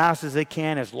 as fast as they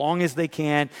can, as long as they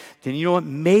can. Then you know what?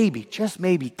 Maybe, just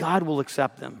maybe, God will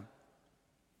accept them.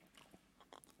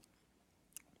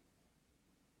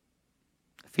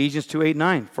 Ephesians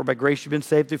 2:8-9, for by grace you've been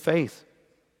saved through faith.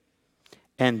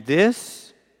 And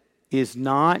this is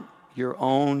not your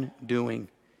own doing.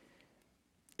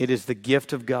 It is the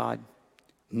gift of God,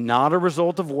 not a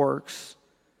result of works,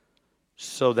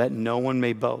 so that no one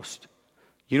may boast.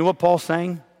 You know what Paul's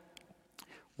saying?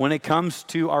 When it comes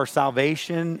to our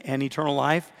salvation and eternal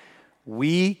life,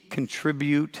 we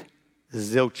contribute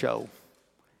zilcho,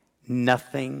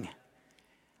 nothing.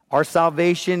 Our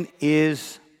salvation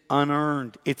is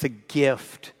unearned. It's a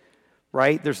gift,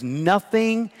 right? There's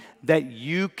nothing that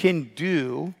you can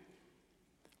do,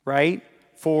 right,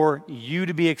 for you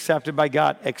to be accepted by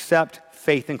God except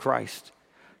faith in Christ.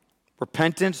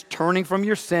 Repentance, turning from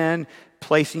your sin,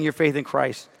 placing your faith in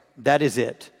Christ. That is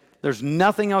it. There's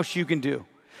nothing else you can do.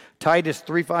 Titus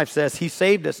 3:5 says, he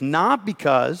saved us not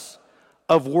because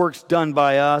of works done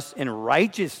by us in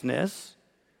righteousness.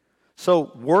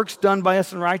 So works done by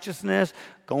us in righteousness,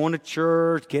 going to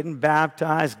church, getting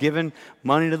baptized, giving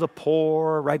money to the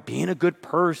poor, right? Being a good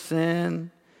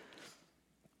person.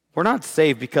 We're not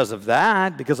saved because of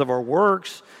that, because of our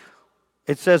works.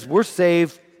 It says we're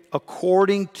saved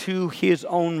according to his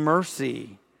own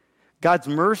mercy. God's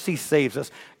mercy saves us.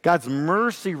 God's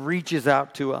mercy reaches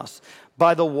out to us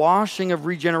by the washing of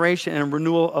regeneration and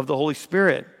renewal of the Holy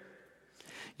Spirit.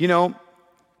 You know,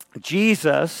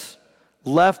 Jesus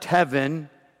left heaven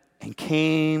and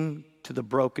came to the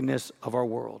brokenness of our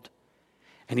world.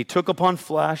 And he took upon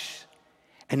flesh,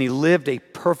 and he lived a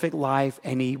perfect life,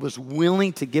 and he was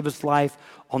willing to give his life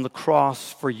on the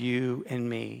cross for you and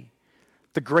me.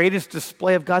 The greatest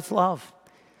display of God's love.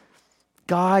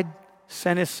 God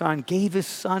sent his son, gave his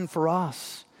son for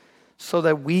us so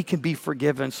that we can be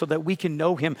forgiven, so that we can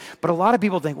know him. But a lot of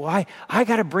people think, well, I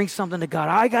got to bring something to God.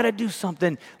 I got to do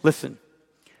something. Listen,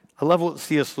 I love what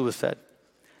C.S. Lewis said.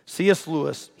 C.S.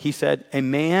 Lewis, he said, a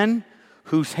man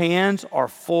whose hands are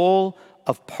full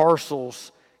of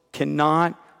parcels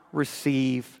cannot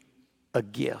receive a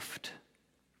gift.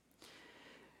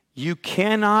 You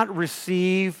cannot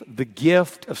receive the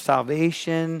gift of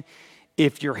salvation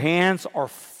if your hands are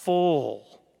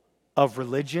full of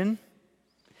religion,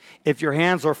 if your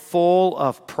hands are full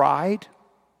of pride.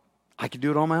 I can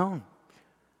do it on my own.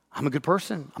 I'm a good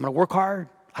person. I'm going to work hard.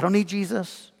 I don't need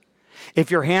Jesus.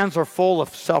 If your hands are full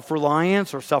of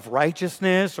self-reliance or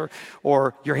self-righteousness,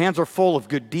 or your hands are full of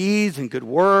good deeds and good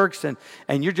works,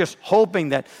 and you're just hoping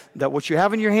that what you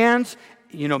have in your hands,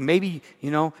 maybe,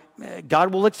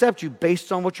 God will accept you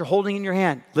based on what you're holding in your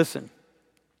hand. Listen,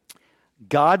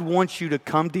 God wants you to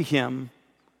come to him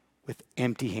with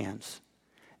empty hands,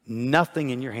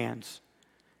 nothing in your hands.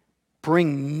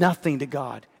 Bring nothing to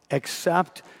God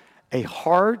except a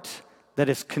heart that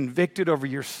is convicted over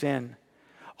your sin,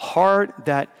 heart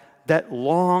that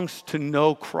longs to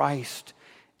know Christ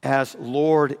as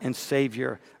Lord and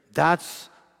Savior. That's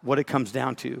what it comes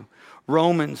down to.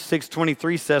 Romans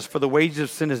 6:23 says, for the wages of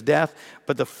sin is death,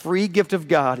 but the free gift of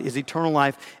God is eternal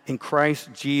life in Christ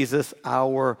Jesus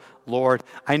our Lord.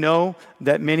 I know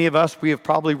that many of us, we have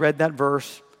probably read that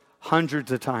verse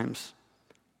hundreds of times,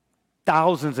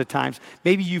 thousands of times.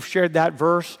 Maybe you've shared that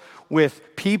verse with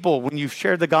people when you've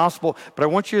shared the gospel, but I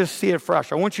want you to see it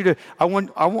fresh. I want you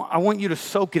to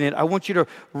soak in it. I want you to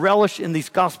relish in these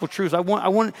gospel truths. I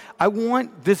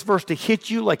want this verse to hit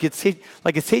you like it's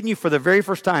hitting you for the very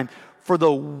first time. For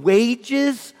the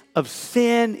wages of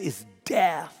sin is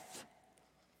death.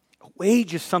 A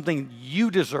wage is something you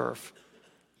deserve,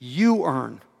 you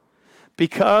earn.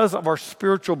 Because of our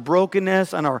spiritual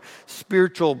brokenness and our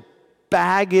spiritual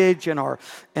baggage and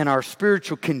our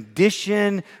spiritual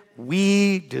condition,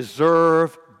 we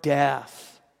deserve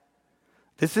death.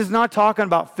 This is not talking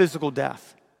about physical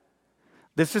death.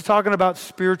 This is talking about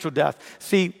spiritual death.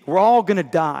 See, we're all going to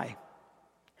die.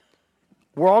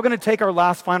 We're all going to take our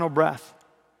last final breath.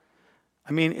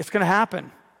 I mean, it's going to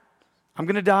happen. I'm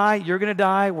going to die. You're going to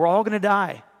die. We're all going to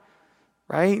die,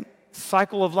 right?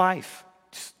 Cycle of life.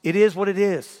 It is what it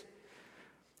is.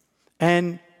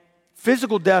 And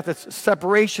physical death is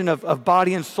separation of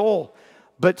body and soul.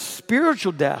 But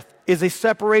spiritual death is a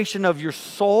separation of your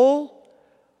soul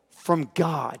from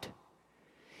God.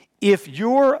 If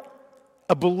you're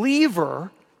a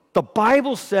believer, the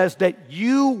Bible says that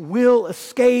you will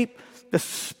escape the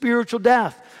spiritual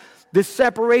death, this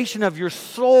separation of your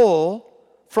soul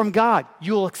from God.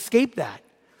 You'll escape that.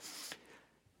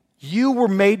 You were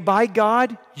made by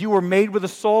God. You were made with a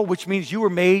soul, which means you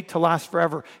were made to last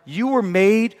forever. You were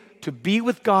made to be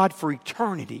with God for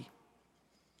eternity.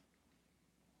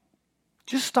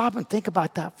 Just stop and think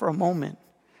about that for a moment.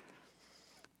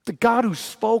 The God who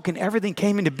spoke and everything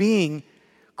came into being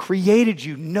created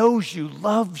you, knows you,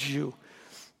 loves you.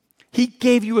 He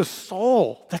gave you a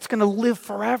soul that's going to live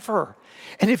forever.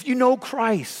 And if you know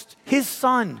Christ, his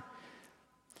Son,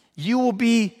 you will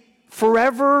be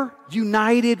forever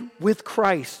united with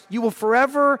Christ. You will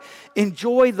forever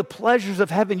enjoy the pleasures of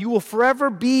heaven. You will forever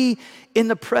be in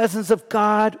the presence of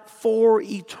God for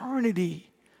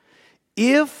eternity.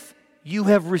 If you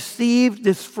have received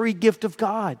this free gift of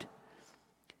God.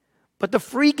 But the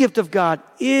free gift of God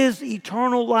is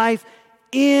eternal life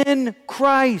in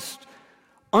Christ.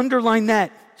 Underline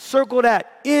that. Circle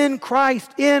that. In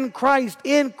Christ, in Christ,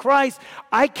 in Christ.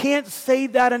 I can't say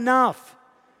that enough.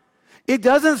 It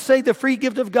doesn't say the free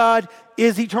gift of God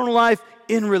is eternal life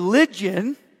in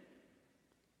religion,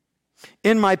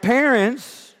 in my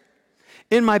parents,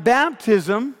 in my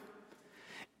baptism,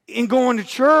 in going to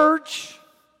church.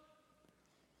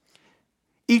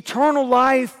 Eternal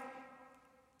life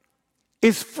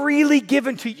is freely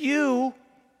given to you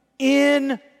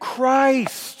in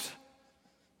Christ.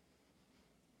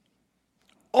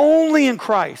 Only in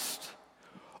Christ.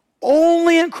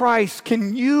 Only in Christ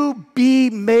can you be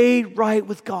made right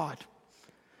with God.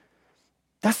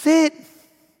 That's it.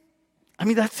 I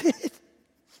mean, that's it.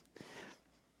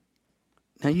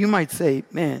 Now you might say,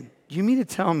 man, you mean to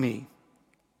tell me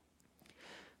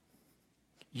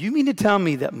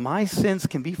that my sins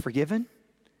can be forgiven?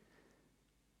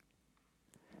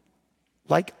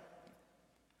 Like,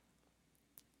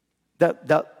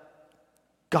 that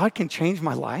God can change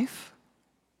my life?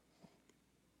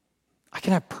 I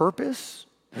can have purpose?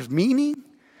 There's meaning?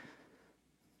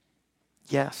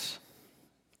 Yes.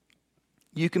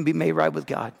 You can be made right with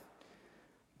God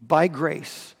by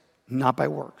grace, not by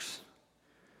works.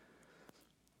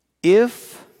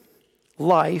 If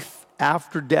life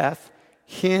after death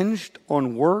hinged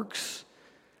on works,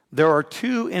 there are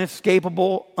two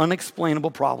inescapable,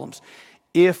 unexplainable problems.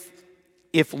 If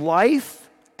life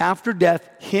after death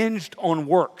hinged on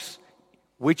works,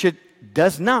 which it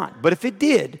does not, but if it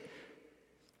did,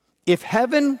 if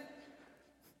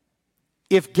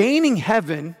gaining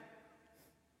heaven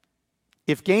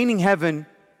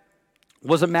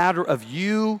was a matter of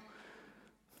you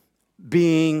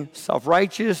being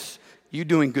self-righteous, you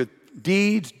doing good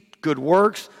deeds, good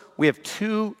works, we have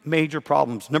two major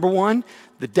problems. Number one,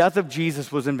 the death of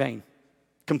Jesus was in vain,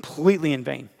 completely in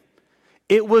vain.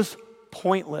 It was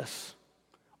pointless.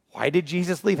 Why did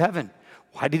Jesus leave heaven?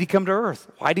 Why did he come to earth?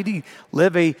 Why did he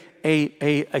live a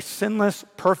sinless,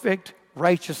 perfect,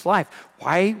 righteous life?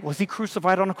 Why was he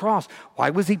crucified on a cross? Why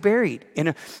was he buried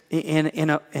in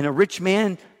a rich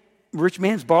man's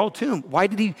borrowed tomb? Why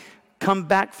did he come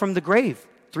back from the grave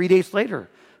 3 days later?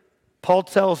 Paul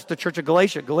tells the church of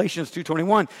Galatia, Galatians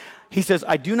 2:21, he says,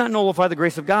 I do not nullify the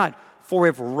grace of God, for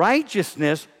if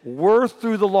righteousness were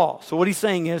through the law. So what he's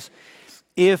saying is,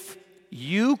 if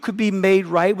you could be made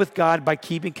right with God by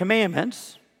keeping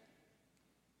commandments,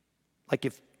 like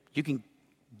if you can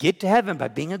get to heaven by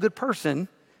being a good person,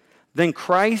 then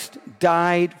Christ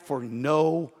died for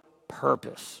no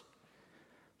purpose.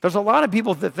 There's a lot of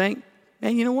people that think,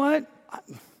 man, you know what?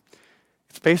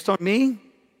 It's based on me,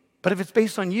 but if it's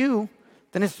based on you,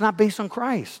 then it's not based on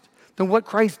Christ. Then what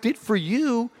Christ did for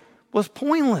you was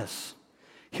pointless.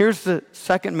 Here's the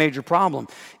second major problem.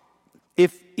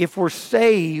 If we're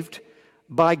saved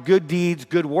by good deeds,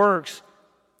 good works,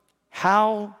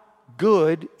 how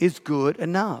good is good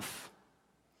enough?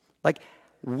 Like,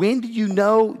 when do you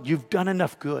know you've done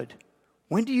enough good?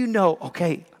 When do you know,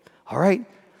 okay, all right,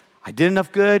 I did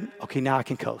enough good, okay, now I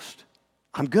can coast.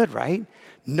 I'm good, right?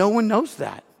 No one knows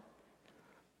that.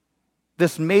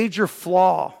 This major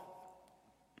flaw,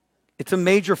 it's a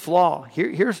major flaw.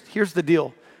 Here's the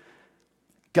deal.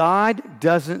 God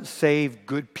doesn't save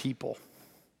good people.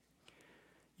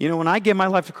 You know, when I gave my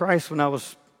life to Christ when I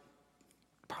was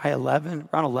probably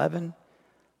around 11,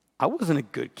 I wasn't a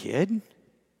good kid.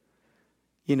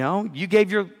 You know, you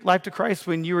gave your life to Christ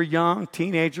when you were young,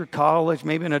 teenager, college,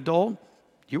 maybe an adult.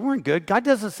 You weren't good. God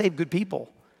doesn't save good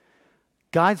people.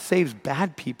 God saves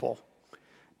bad people.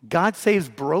 God saves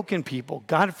broken people.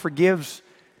 God forgives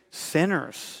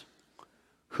sinners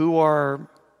who are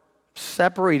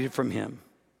separated from him.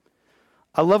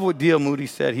 I love what D.L. Moody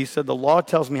said. He said, the law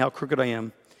tells me how crooked I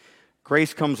am.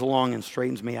 Grace comes along and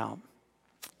straightens me out.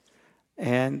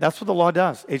 And that's what the law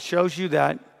does. It shows you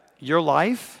that your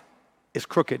life is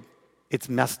crooked. It's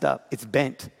messed up. It's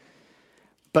bent.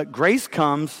 But grace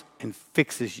comes and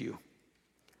fixes you.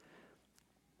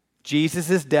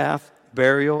 Jesus' death,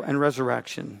 burial, and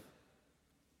resurrection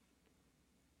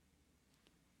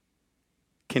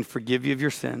can forgive you of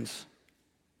your sins,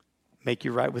 make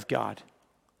you right with God,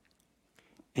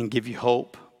 and give you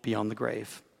hope beyond the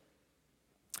grave.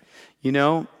 You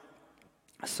know,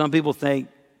 some people think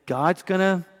God's going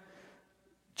to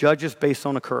judge us based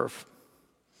on a curve.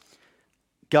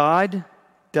 God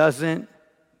doesn't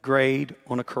grade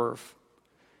on a curve.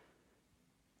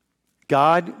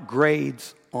 God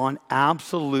grades on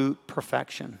absolute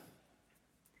perfection.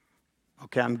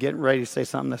 Okay, I'm getting ready to say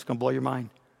something that's going to blow your mind.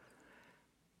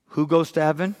 Who goes to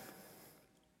heaven?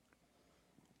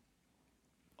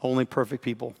 Only perfect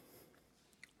people.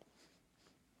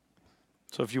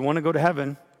 So if you want to go to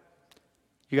heaven,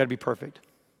 you got to be perfect.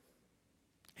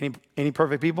 Any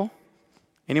perfect people?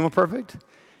 Anyone perfect?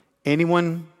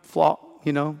 Anyone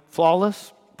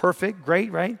flawless? Perfect?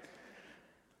 Great, right?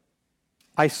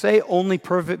 I say only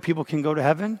perfect people can go to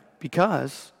heaven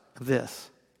because of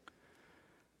this.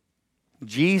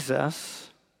 Jesus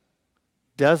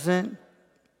doesn't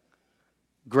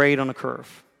grade on a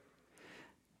curve.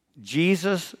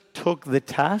 Jesus took the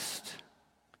test,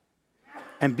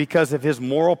 and because of his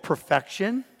moral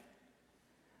perfection,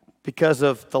 because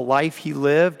of the life he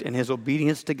lived and his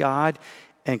obedience to God,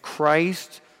 and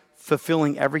Christ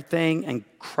fulfilling everything, and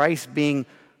Christ being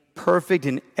perfect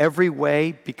in every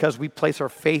way because we place our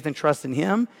faith and trust in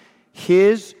him,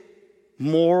 his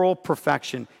moral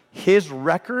perfection, his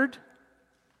record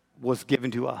was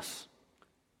given to us.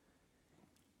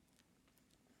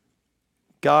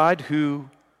 God, who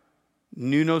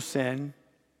knew no sin,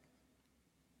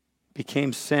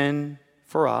 became sin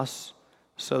for us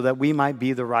so that we might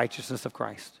be the righteousness of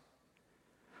Christ.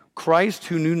 Christ,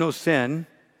 who knew no sin,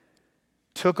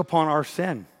 took upon our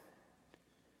sin,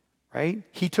 right?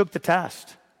 He took the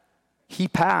test. He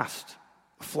passed,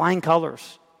 flying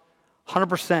colors,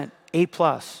 100%, A+.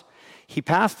 He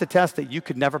passed the test that you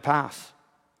could never pass.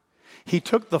 He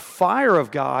took the fire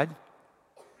of God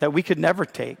that we could never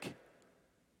take.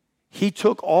 He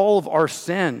took all of our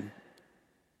sin,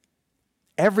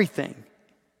 everything,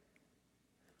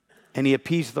 and he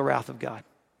appeased the wrath of God.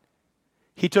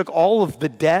 He took all of the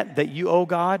debt that you owe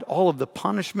God, all of the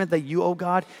punishment that you owe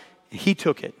God, he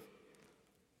took it,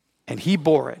 and he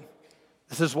bore it.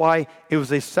 This is why it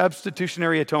was a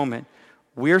substitutionary atonement.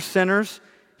 We're sinners.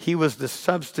 He was the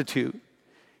substitute.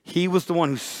 He was the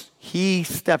one he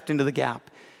stepped into the gap.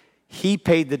 He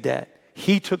paid the debt.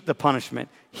 He took the punishment.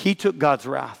 He took God's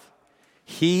wrath.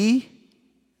 He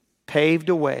paved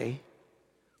a way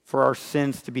for our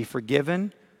sins to be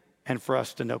forgiven and for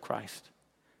us to know Christ.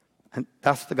 And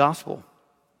that's the gospel.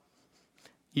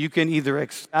 You can either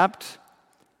accept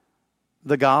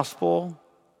the gospel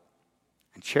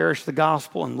and cherish the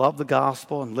gospel and love the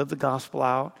gospel and live the gospel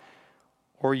out,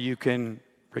 or you can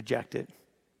reject it.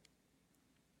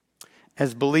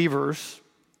 As believers,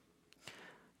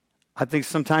 I think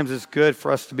sometimes it's good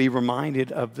for us to be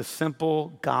reminded of the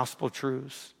simple gospel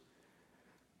truths.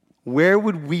 Where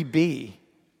would we be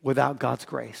without God's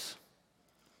grace?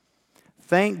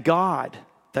 Thank God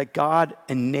that God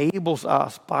enables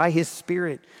us by his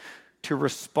Spirit to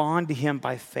respond to him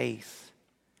by faith.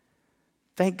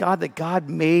 Thank God that God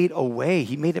made a way.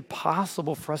 He made it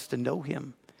possible for us to know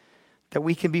him, that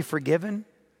we can be forgiven.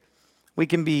 We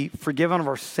can be forgiven of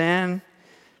our sin,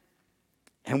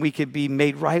 and we can be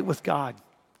made right with God,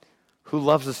 who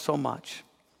loves us so much.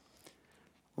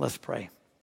 Let's pray.